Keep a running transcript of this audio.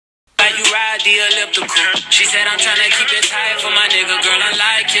you ride the elliptical. She said I'm tryna keep it tight for my nigga. Girl,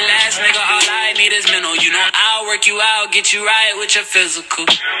 unlike your last nigga, all I need is mental. You know I'll work you out, get you right with your physical.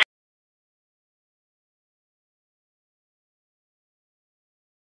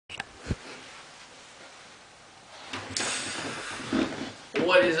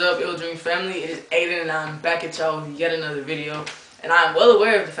 What is up, Ill Dream family? It is Aiden and I'm back at y'all with yet another video. And I'm well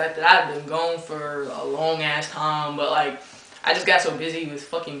aware of the fact that I've been gone for a long ass time, but like I just got so busy with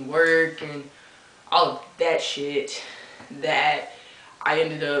fucking work and all of that shit that I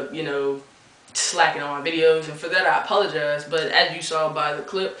ended up, you know, slacking on my videos, and for that I apologize. But as you saw by the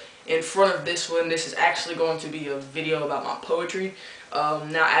clip in front of this one, this is actually going to be a video about my poetry.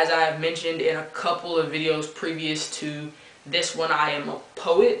 Now, as I have mentioned in a couple of videos previous to this one, I am a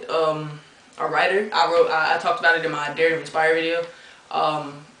poet, a writer. I talked about it in my Dare to Inspire video,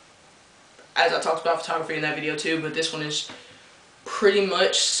 as I talked about photography in that video too, but this one is pretty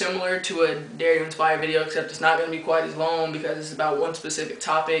much similar to a Dare to Inspire video, except it's not going to be quite as long because it's about one specific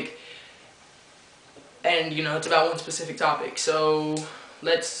topic, and you know, it's about one specific topic. So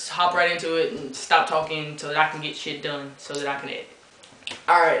let's hop right into it and stop talking so that I can get shit done so that I can edit.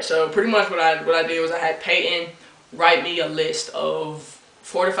 Alright, so pretty much what I did was I had Peyton write me a list of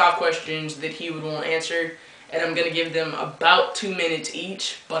 4 to 5 questions that he would want answered, and I'm going to give them about 2 minutes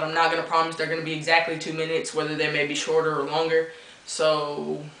each, but I'm not going to promise they're going to be exactly 2 minutes, whether they may be shorter or longer.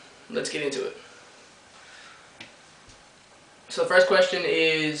 So let's get into it. So the first question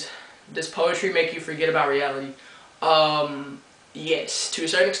is, does poetry make you forget about reality? Yes, to a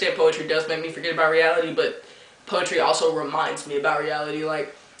certain extent poetry does make me forget about reality, but poetry also reminds me about reality.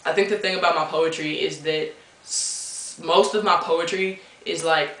 Like, I think the thing about my poetry is that most of my poetry is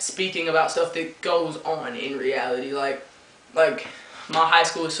like speaking about stuff that goes on in reality, like my high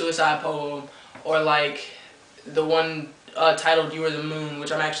school suicide poem, or like the one titled "You Are the Moon,"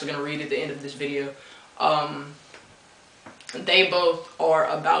 which I'm actually going to read at the end of this video. They both are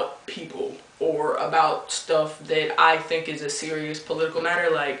about people or about stuff that I think is a serious political matter.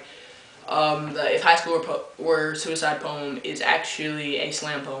 Like the If High School Were Suicide poem is actually a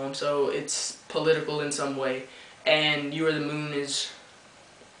slam poem, so it's political in some way. And You Are the Moon it's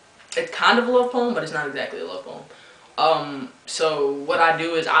kind of a love poem, but it's not exactly a love poem. So what I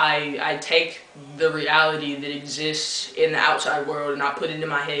do is I take the reality that exists in the outside world and I put it in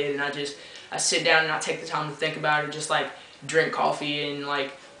my head, and I sit down and I take the time to think about it, just like drink coffee and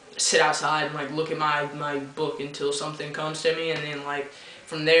like sit outside and like look at my book until something comes to me, and then like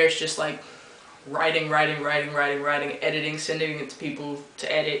from there it's just like writing, editing, sending it to people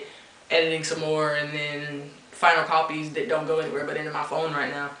to edit, editing some more, and then final copies that don't go anywhere but into my phone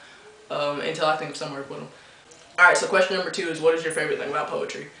right now, until I think of somewhere to put them. Alright, so question number 2 is, what is your favorite thing about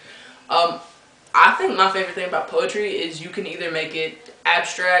poetry? I think my favorite thing about poetry is you can either make it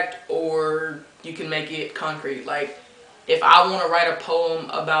abstract or you can make it concrete. Like, if I want to write a poem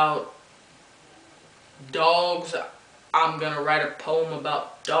about dogs, I'm going to write a poem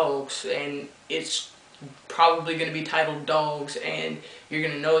about dogs, and it's probably going to be titled Dogs, and you're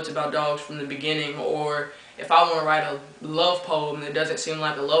going to know it's about dogs from the beginning. Or if I want to write a love poem that doesn't seem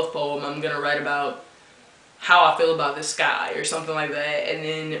like a love poem, I'm going to write about how I feel about the sky or something like that, and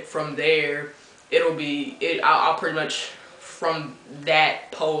then from there I'll pretty much, from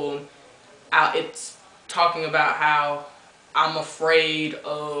that poem, it's talking about how I'm afraid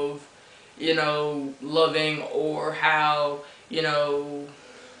of, you know, loving, or how, you know,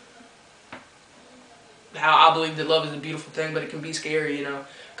 how I believe that love is a beautiful thing, but it can be scary, you know.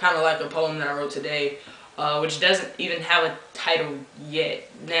 Kind of like a poem that I wrote today, which doesn't even have a title yet.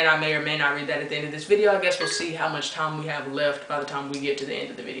 Then I may or may not read that at the end of this video. I guess we'll see how much time we have left by the time we get to the end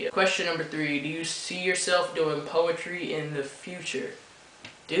of the video. Question number 3, do you see yourself doing poetry in the future?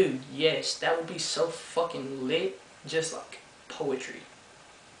 Dude, yes, that would be so fucking lit, just like poetry.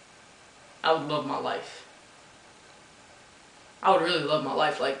 I would love my life. I would really love my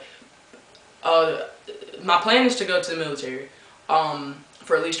life. Like, my plan is to go to the military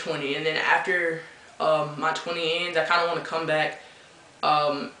for at least 20, and then after my 20 ends, I kind of want to come back,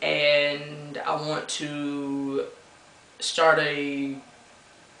 and I want to start a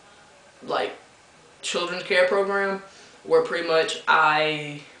like children's care program where pretty much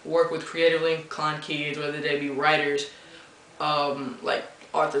I work with creatively inclined kids, whether they be writers, like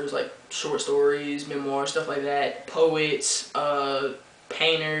authors, like short stories, memoirs, stuff like that, poets,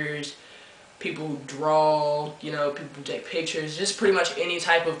 painters, people who draw, you know, people who take pictures, just pretty much any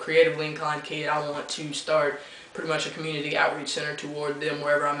type of creatively inclined kid. I want to start pretty much a community outreach center toward them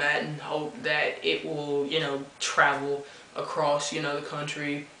wherever I'm at, and hope that it will, you know, travel across, you know, the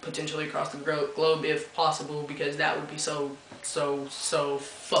country, potentially across the globe if possible, because that would be so so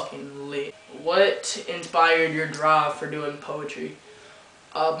fucking lit. What inspired your drive for doing poetry?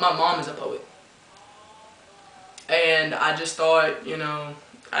 My mom is a poet. And I just thought,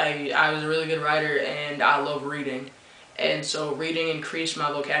 I was a really good writer and I love reading. And so reading increased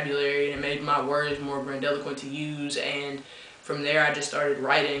my vocabulary and it made my words more grandiloquent to use. And from there I just started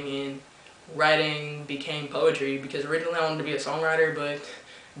writing, and writing became poetry, because originally I wanted to be a songwriter, but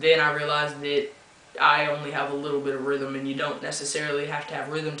then I realized that I only have a little bit of rhythm and you don't necessarily have to have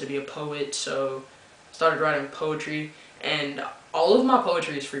rhythm to be a poet. So I started writing poetry, and all of my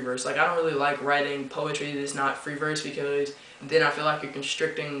poetry is free verse. Like, I don't really like writing poetry that's not free verse, because then I feel like you're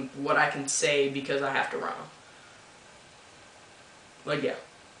constricting what I can say because I have to rhyme. Like, yeah.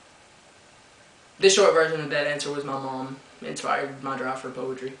 The short version of that answer was my mom inspired my drive for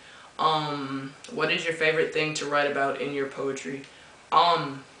poetry. What is your favorite thing to write about in your poetry?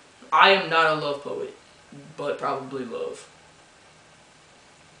 I am not a love poet, but probably love.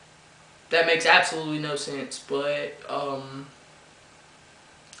 That makes absolutely no sense, but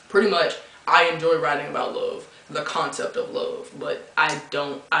pretty much I enjoy writing about love, the concept of love, but I'm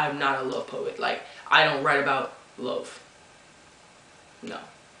not a love poet. Like, I don't write about love. No.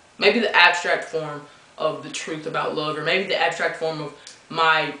 Maybe the abstract form of the truth about love, or maybe the abstract form of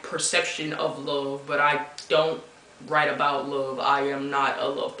my perception of love, but I don't write about love. I am not a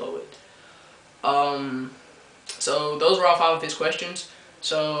love poet. So those were all 5 of his questions.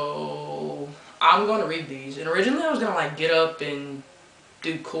 So I'm going to read these. And originally I was going to like get up and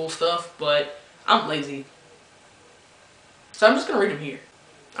do cool stuff, but I'm lazy. So I'm just going to read them here.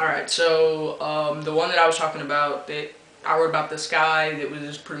 Alright, so the one that I was talking about, that I wrote about the sky, that was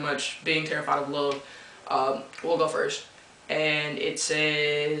just pretty much being terrified of love, we'll go first. And it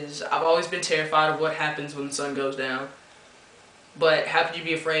says, I've always been terrified of what happens when the sun goes down. But how could you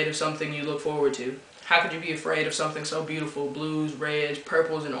be afraid of something you look forward to? How could you be afraid of something so beautiful? Blues, reds,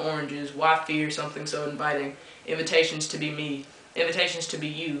 purples, and oranges. Why fear something so inviting? Invitations to be me. Invitations to be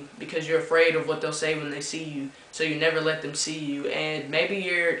you. Because you're afraid of what they'll say when they see you. So you never let them see you. And maybe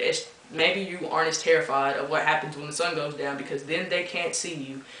you aren't as terrified of what happens when the sun goes down, because then they can't see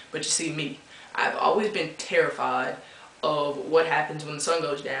you, but you see me. I've always been terrified of what happens when the sun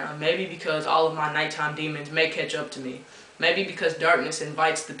goes down. Maybe because all of my nighttime demons may catch up to me. Maybe because darkness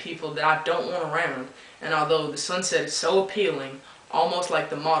invites the people that I don't want around. And although the sunset is so appealing, almost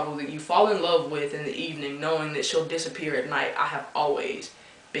like the model that you fall in love with in the evening, knowing that she'll disappear at night, I have always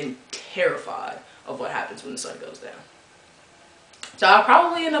been terrified of what happens when the sun goes down. So I'll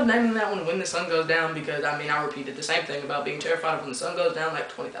probably end up naming that one When the Sun Goes Down, because I repeated the same thing about being terrified of when the sun goes down like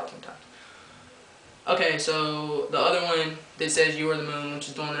 20,000 times. Okay, so the other one that says You Are the Moon, which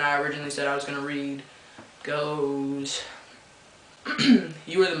is the one that I originally said I was going to read, goes,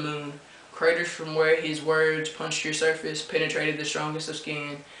 You are the moon, craters from where his words punched your surface, penetrated the strongest of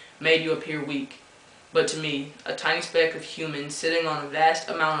skin, made you appear weak. But to me, a tiny speck of human sitting on a vast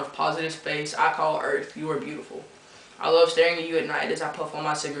amount of positive space I call Earth, you are beautiful. I love staring at you at night as I puff on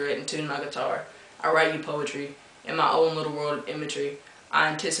my cigarette and tune my guitar. I write you poetry, in my own little world of imagery. I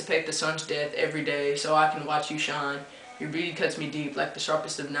anticipate the sun's death every day so I can watch you shine. Your beauty cuts me deep like the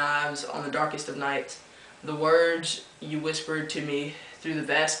sharpest of knives on the darkest of nights. The words you whispered to me through the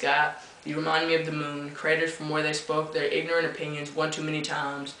vast sky, you remind me of the moon, craters from where they spoke their ignorant opinions one too many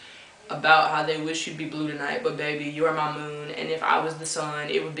times about how they wish you'd be blue tonight. But baby, you are my moon, and if I was the sun,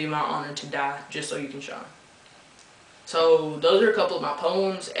 it would be my honor to die just so you can shine. So those are a couple of my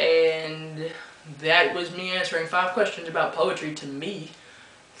poems, and that was me answering 5 questions about poetry to me.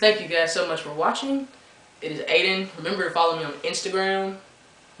 Thank you guys so much for watching. It is Aiden. Remember to follow me on Instagram,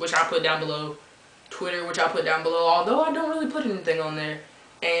 which I put down below. Twitter, which I put down below, although I don't really put anything on there.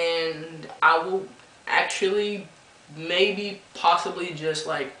 And I will actually maybe possibly just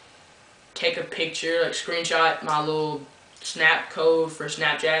like take a picture, like screenshot my little snap code for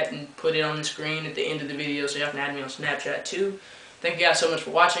Snapchat and put it on the screen at the end of the video so you can add me on Snapchat too. Thank you guys so much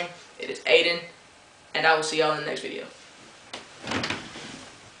for watching. It is Aiden, and I will see y'all in the next video.